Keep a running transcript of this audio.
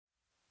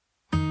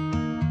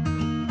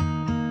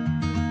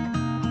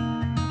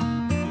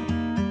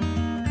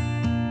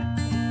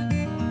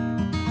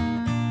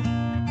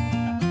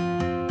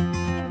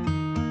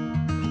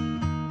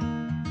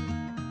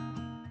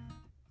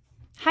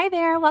Hi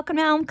there, welcome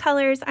to Elm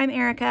Colors. I'm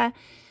Erica.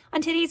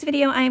 On today's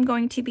video, I am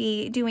going to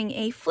be doing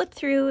a flip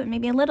through and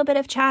maybe a little bit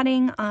of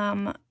chatting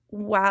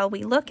while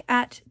we look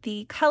at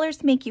the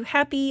Colors Make You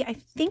Happy. I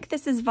think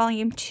this is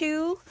volume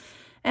 2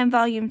 and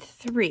volume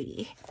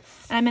 3.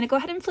 And I'm going to go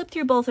ahead and flip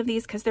through both of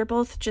these because they're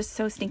both just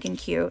so stinking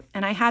cute.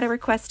 And I had a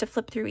request to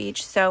flip through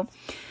each, so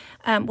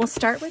we'll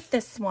start with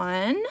this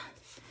one.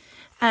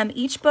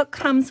 Each book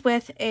comes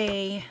with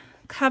a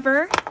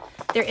cover.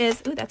 There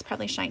is, ooh, that's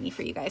probably shiny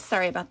for you guys.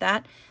 Sorry about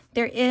that.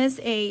 There is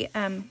a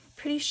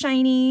pretty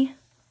shiny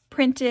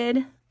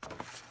printed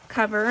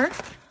cover.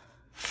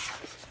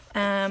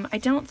 I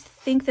don't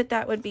think that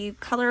that would be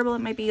colorable.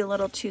 It might be a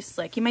little too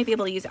slick. You might be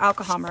able to use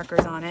alcohol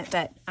markers on it,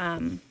 but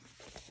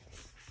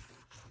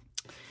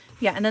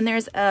yeah. And then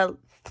there's like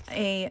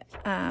a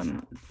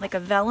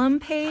vellum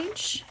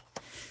page,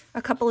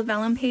 a couple of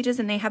vellum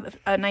pages, and they have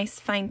a nice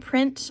fine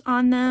print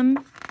on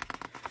them.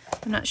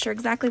 I'm not sure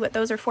exactly what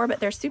those are for, but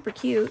they're super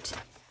cute.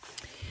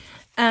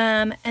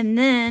 And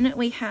then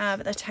we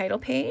have the title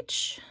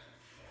page,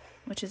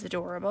 which is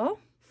adorable.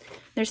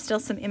 There's still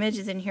some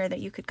images in here that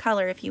you could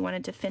color if you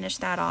wanted to finish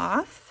that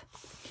off.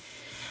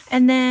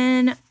 And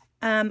then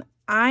I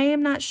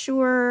am not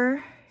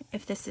sure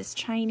if this is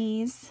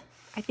Chinese.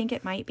 I think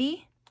it might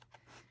be.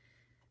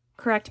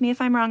 Correct me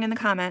if I'm wrong in the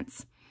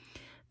comments.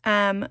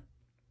 I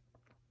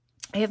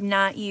have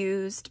not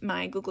used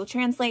my Google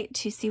Translate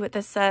to see what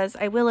this says.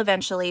 I will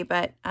eventually,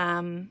 but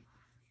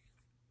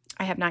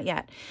I have not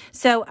yet.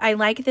 So I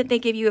like that they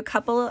give you a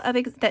couple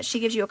of, that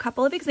she gives you a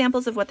couple of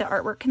examples of what the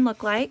artwork can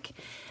look like.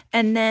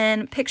 And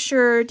then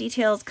picture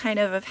details kind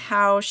of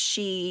how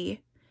she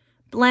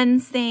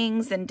blends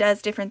things and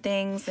does different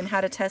things and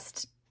how to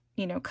test,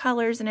 you know,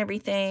 colors and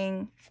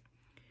everything.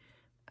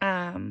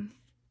 It's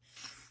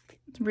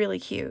really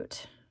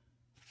cute.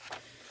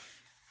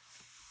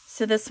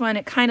 So this one,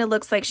 it kind of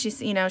looks like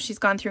she's, you know, she's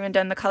gone through and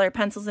done the color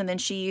pencils, and then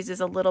she uses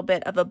a little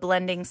bit of a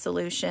blending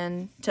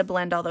solution to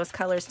blend all those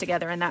colors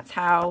together. And that's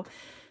how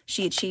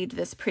she achieved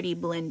this pretty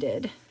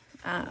blended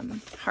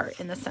heart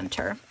in the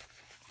center.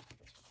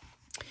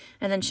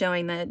 And then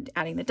showing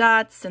adding the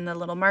dots and the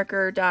little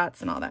marker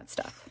dots and all that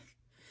stuff.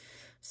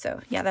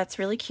 So yeah, that's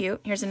really cute.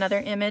 Here's another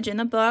image in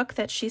the book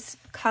that she's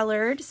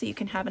colored, so you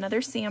can have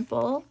another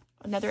sample,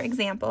 another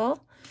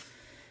example.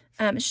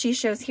 She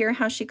shows here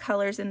how she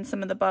colors in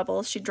some of the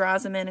bubbles. She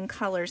draws them in and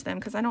colors them,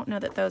 because I don't know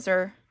that those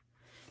are,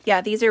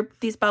 yeah,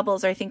 these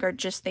bubbles I think are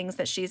just things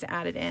that she's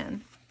added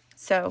in.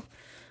 So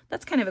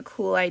that's kind of a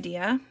cool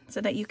idea,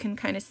 so that you can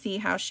kind of see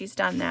how she's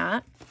done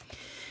that.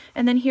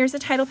 And then here's a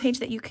title page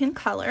that you can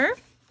color.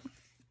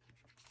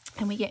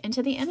 And we get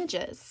into the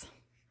images.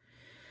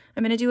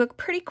 I'm going to do a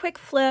pretty quick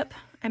flip.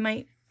 I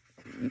might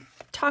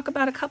talk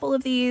about a couple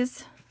of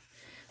these,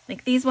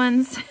 like these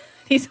ones.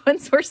 These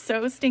ones were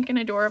so stinking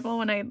adorable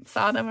when I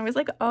saw them. I was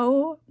like,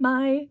 oh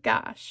my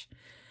gosh.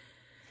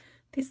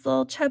 These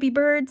little chubby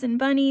birds and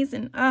bunnies,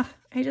 and I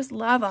just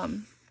love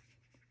them.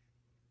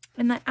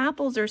 And the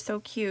apples are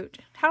so cute.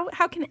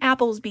 How can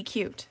apples be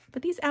cute?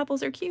 But these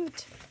apples are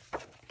cute.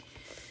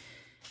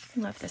 I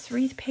love this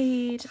wreath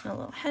page, and the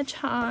little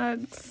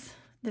hedgehogs.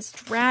 This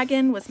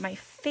dragon was my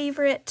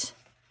favorite.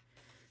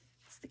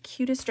 It's the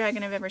cutest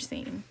dragon I've ever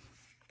seen.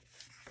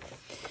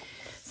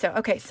 So,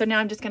 okay, so now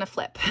I'm just going to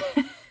flip.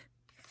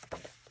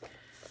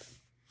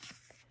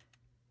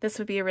 This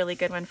would be a really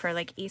good one for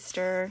like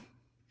Easter.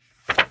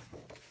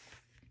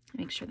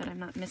 Make sure that I'm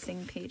not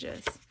missing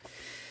pages.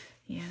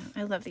 Yeah,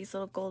 I love these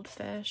little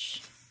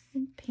goldfish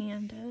and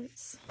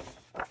pandas.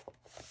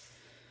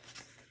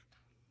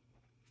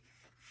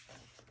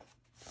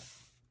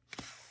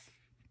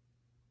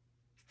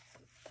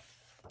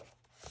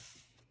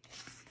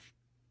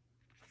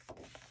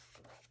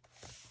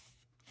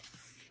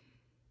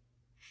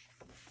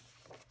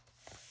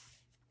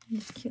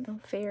 These cute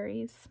little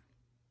fairies.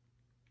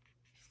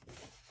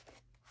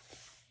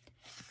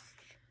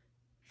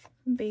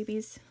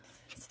 Babies.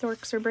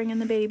 Storks are bringing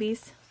the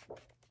babies.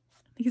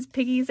 These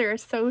piggies are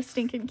so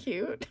stinking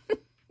cute.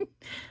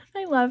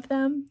 I love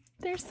them.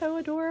 They're so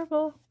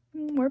adorable.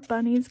 More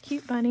bunnies,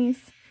 cute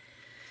bunnies.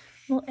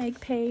 Little egg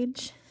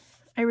page.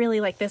 I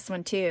really like this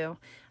one too.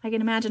 I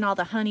can imagine all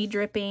the honey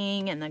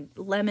dripping and the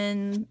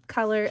lemon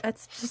color.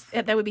 That's just,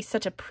 that would be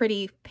such a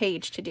pretty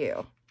page to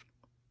do.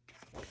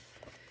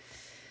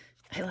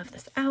 I love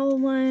this owl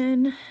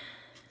one.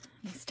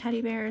 These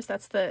teddy bears.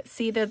 That's the,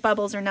 see, the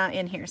bubbles are not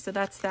in here. So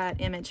that's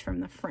that image from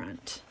the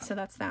front. So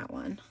that's that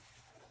one.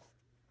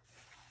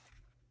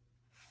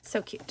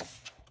 So cute.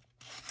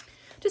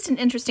 Just an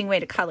interesting way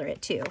to color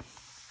it too.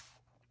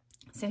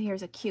 So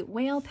here's a cute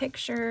whale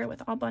picture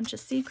with a bunch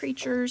of sea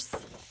creatures.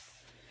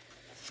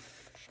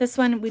 This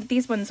one,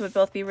 these ones would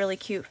both be really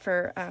cute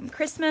for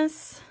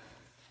Christmas.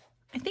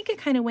 I think it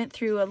kind of went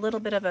through a little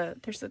bit of a,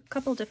 there's a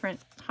couple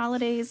different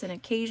holidays and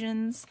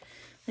occasions.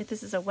 Like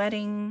this is a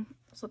wedding.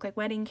 Those look like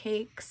wedding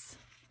cakes.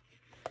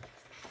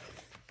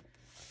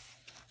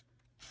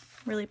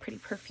 Really pretty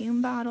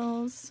perfume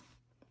bottles.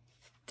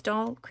 The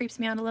doll creeps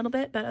me out a little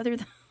bit, but other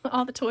than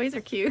all the toys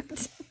are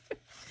cute.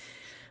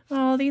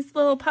 Oh, these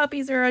little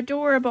puppies are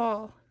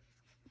adorable.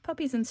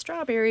 puppies and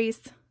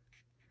strawberries.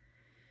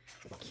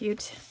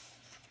 Cute.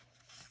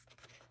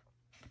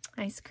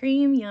 Ice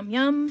cream, yum,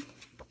 yum.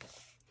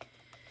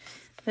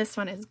 This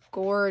one is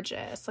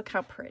gorgeous. Look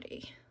how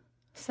pretty.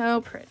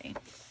 So pretty.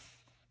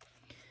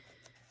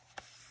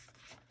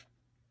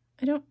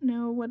 I don't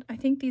know what, I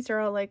think these are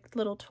all like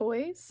little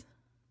toys.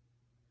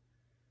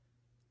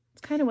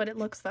 It's kind of what it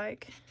looks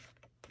like.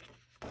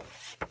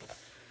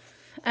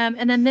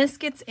 And then this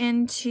gets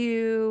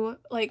into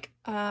like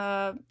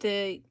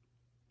the,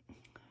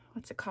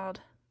 what's it called?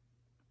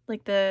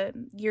 Like the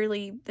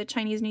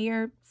Chinese New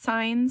Year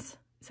signs.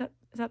 Is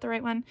that the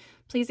right one?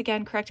 Please,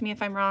 again, correct me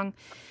if I'm wrong.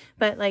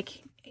 But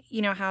like,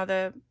 you know how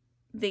they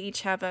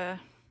each have an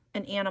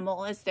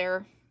animal as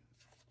their,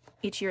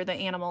 each year the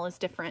animal is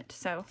different.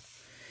 So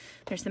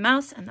there's the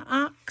mouse and the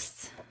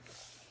ox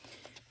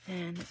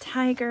and the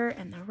tiger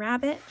and the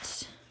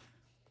rabbit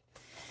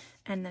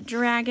and the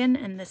dragon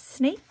and the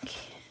snake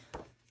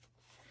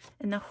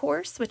and the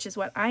horse, which is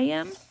what I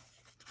am,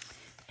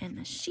 and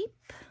the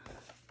sheep.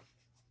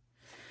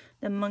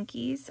 The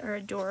monkeys are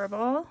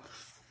adorable.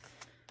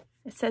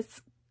 It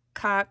says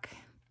cock,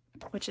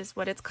 which is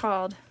what it's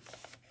called.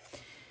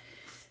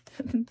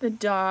 The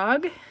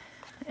dog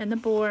and the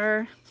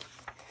boar.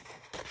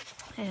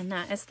 And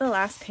that is the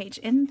last page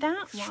in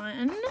that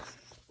one.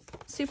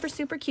 Super,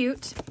 super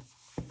cute.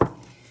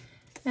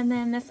 And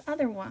then this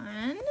other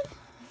one,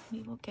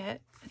 we will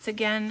get, it's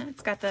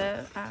got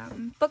the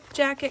book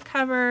jacket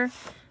cover.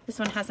 This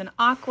one has an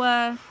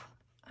aqua,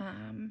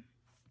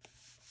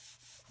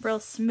 real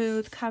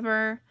smooth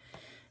cover,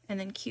 and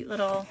then cute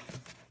little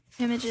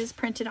images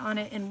printed on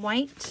it in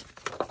white.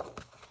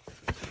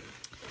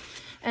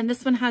 And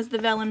this one has the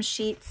vellum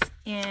sheets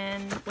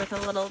in with a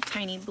little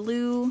tiny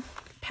blue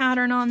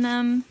pattern on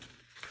them.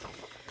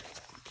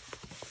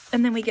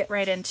 And then we get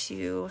right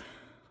into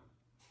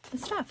the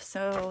stuff.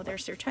 So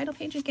there's your title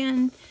page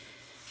again.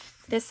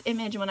 This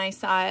image, when I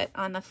saw it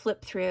on the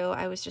flip through,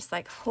 I was just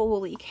like,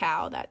 holy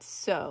cow, that's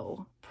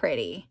so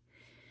pretty.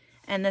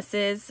 And this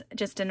is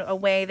just in a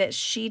way that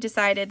she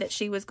decided that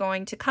she was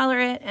going to color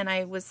it, and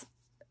I was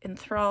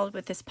enthralled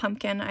with this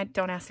pumpkin.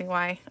 Don't ask me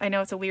why. I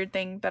know it's a weird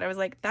thing, but I was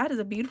like, that is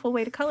a beautiful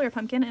way to color a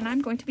pumpkin, and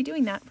I'm going to be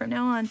doing that from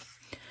now on.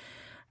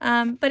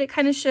 But it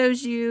kind of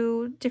shows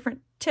you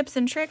different tips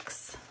and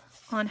tricks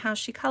on how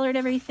she colored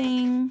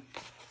everything.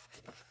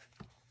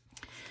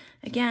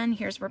 Again,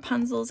 here's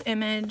Rapunzel's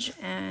image,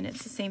 and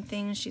it's the same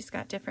thing. She's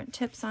got different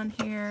tips on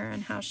here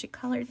and how she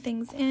colored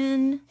things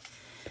in.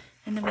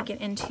 And then we get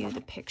into the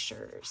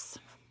pictures.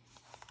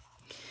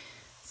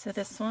 So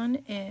this one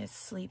is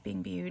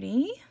Sleeping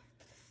Beauty,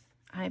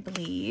 I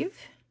believe.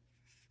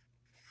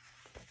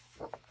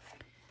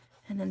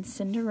 And then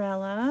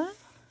Cinderella.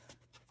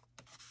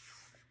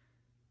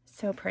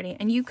 So pretty.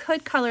 And you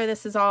could color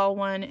this as all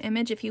one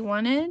image if you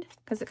wanted,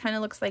 because it kind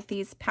of looks like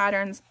these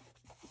patterns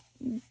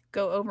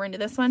go over into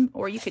this one,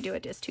 or you could do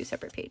it as two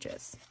separate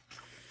pages.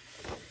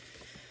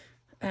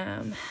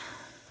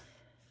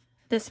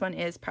 This one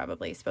is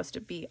probably supposed to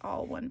be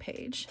all one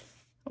page,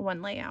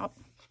 one layout.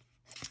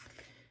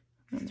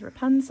 One's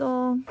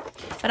Rapunzel,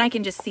 but I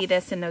can just see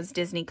this in those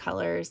Disney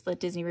colors, the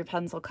Disney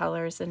Rapunzel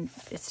colors, and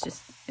it's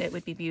just, it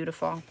would be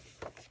beautiful.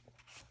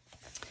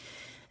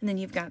 And then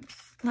you've got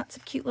lots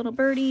of cute little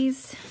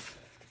birdies.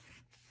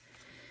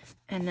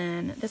 And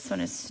then this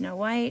one is Snow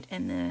White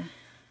and the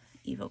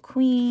Evil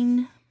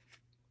Queen,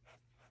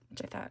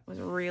 which I thought was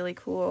really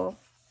cool.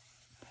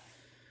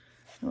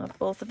 I love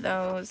both of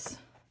those.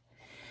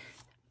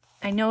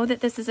 I know that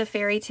this is a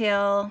fairy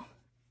tale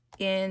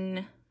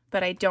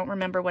but I don't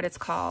remember what it's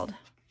called.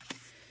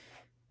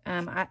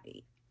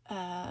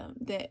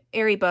 The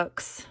Airy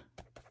books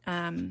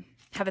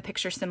have a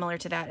picture similar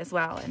to that as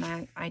well, and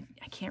I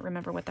can't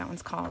remember what that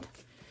one's called.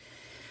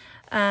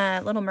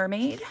 Little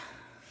Mermaid.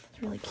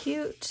 It's really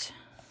cute.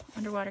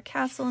 Underwater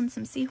castle and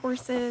some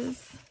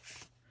seahorses.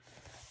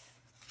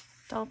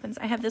 Dolphins.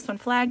 I have this one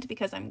flagged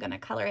because I'm going to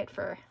color it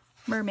for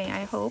Mermaid,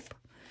 I hope.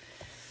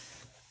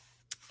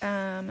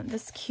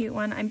 This cute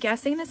one. I'm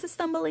guessing this is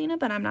Thumbelina,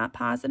 but I'm not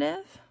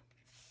positive.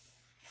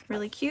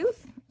 Really cute.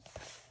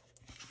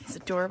 These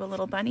adorable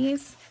little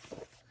bunnies.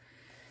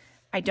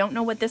 I don't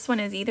know what this one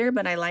is either,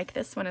 but I like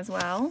this one as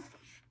well.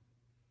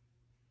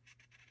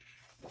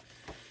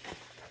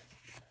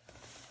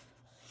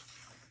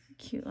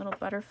 Cute little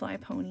butterfly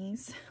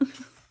ponies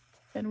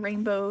and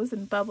rainbows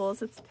and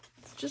bubbles. It's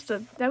just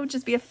that would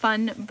just be a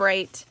fun,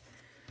 bright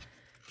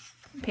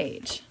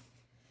page.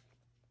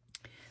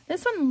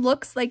 This one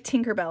looks like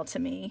Tinkerbell to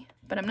me,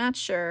 but I'm not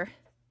sure.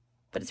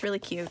 But it's really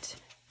cute.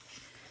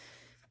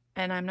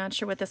 And I'm not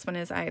sure what this one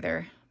is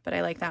either, but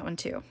I like that one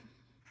too.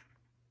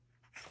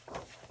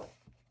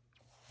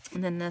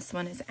 And then this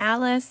one is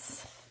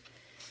Alice.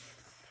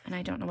 And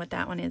I don't know what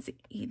that one is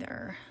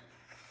either,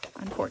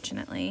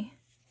 unfortunately.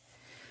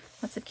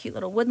 Lots of cute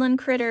little woodland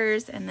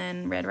critters, and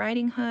then Red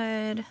Riding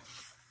Hood.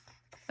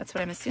 That's what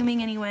I'm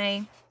assuming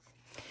anyway.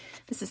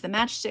 This is the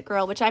Matchstick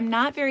Girl, which I'm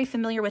not very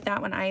familiar with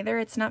that one either.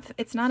 It's not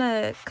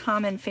a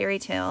common fairy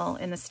tale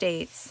in the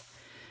States.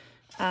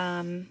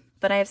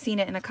 But I have seen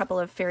it in a couple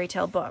of fairy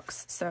tale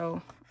books,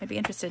 so I'd be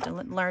interested to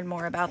learn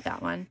more about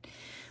that one.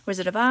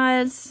 Wizard of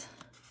Oz.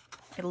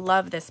 I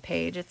love this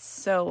page. It's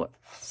so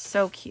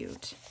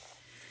cute.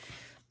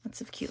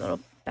 Lots of cute little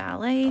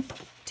ballet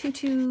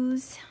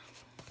tutus,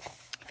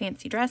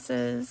 fancy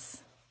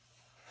dresses,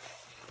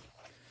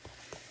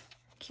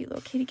 cute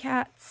little kitty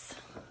cats.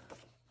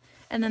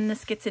 And then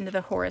this gets into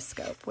the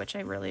horoscope, which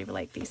I really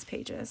like these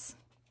pages.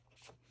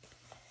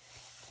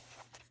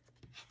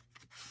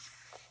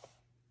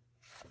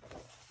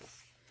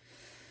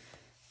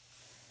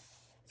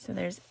 So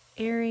there's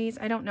Aries.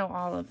 I don't know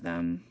all of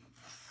them,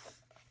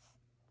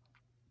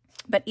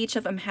 but each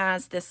of them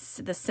has the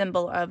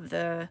symbol of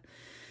the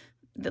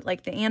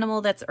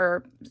animal that's,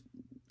 or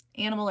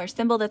animal or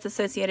symbol that's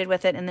associated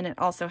with it, and then it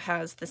also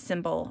has the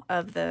symbol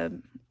of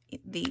the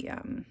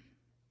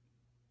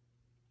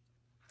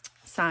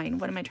sign.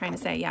 What am I trying to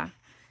say? Yeah,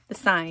 the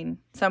sign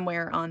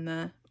somewhere on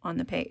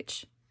the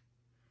page.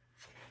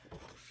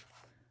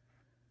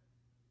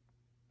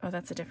 Oh,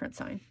 that's a different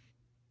sign.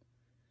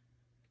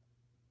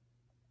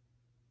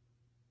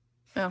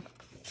 Oh,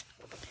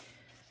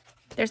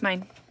 there's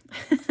mine.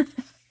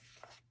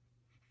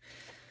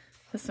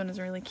 This one is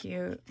really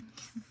cute.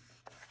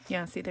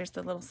 Yeah, see, there's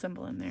the little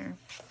symbol in there.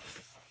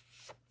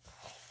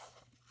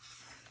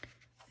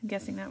 I'm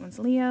guessing that one's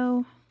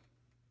Leo.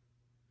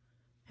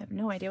 I have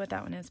no idea what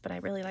that one is, but I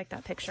really like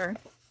that picture.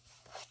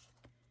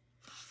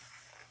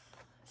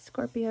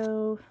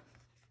 Scorpio.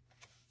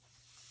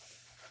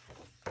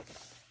 I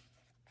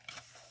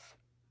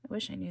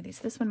wish I knew these.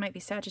 This one might be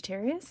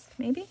Sagittarius,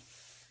 maybe?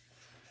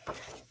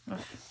 Ugh.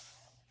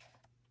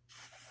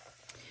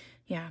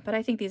 Yeah, but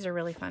I think these are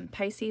really fun.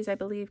 Pisces, I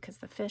believe, because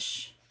the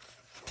fish.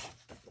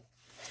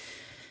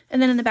 And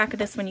then in the back of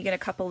this one, you get a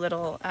couple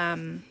little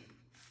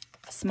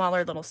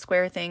smaller little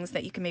square things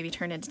that you can maybe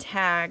turn into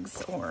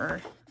tags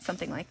or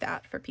something like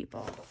that for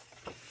people.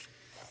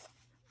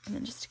 And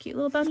then just a cute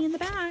little bunny in the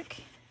back.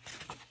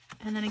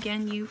 And then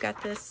again, you've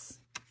got this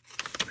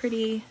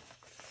pretty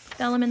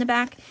vellum in the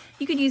back.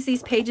 You could use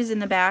these pages in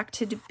the back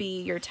to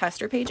be your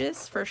tester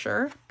pages for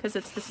sure, because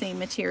it's the same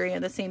material,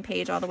 the same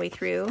page all the way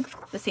through,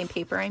 the same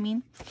paper, I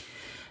mean.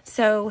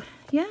 So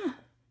yeah.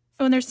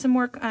 Oh, and there's some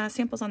more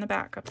samples on the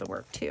back of the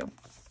work too.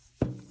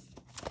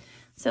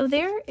 So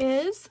there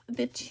is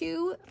the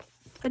two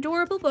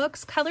adorable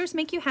books, Colors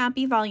Make You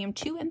Happy, Volume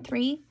 2 and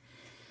 3.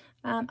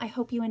 I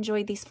hope you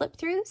enjoyed these flip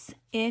throughs.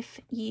 If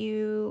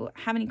you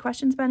have any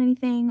questions about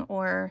anything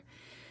or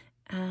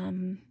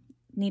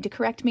need to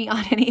correct me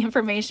on any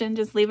information,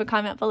 just leave a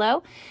comment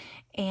below.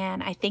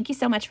 And I thank you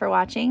so much for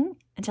watching.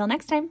 Until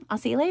next time, I'll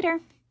see you later.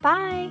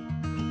 Bye.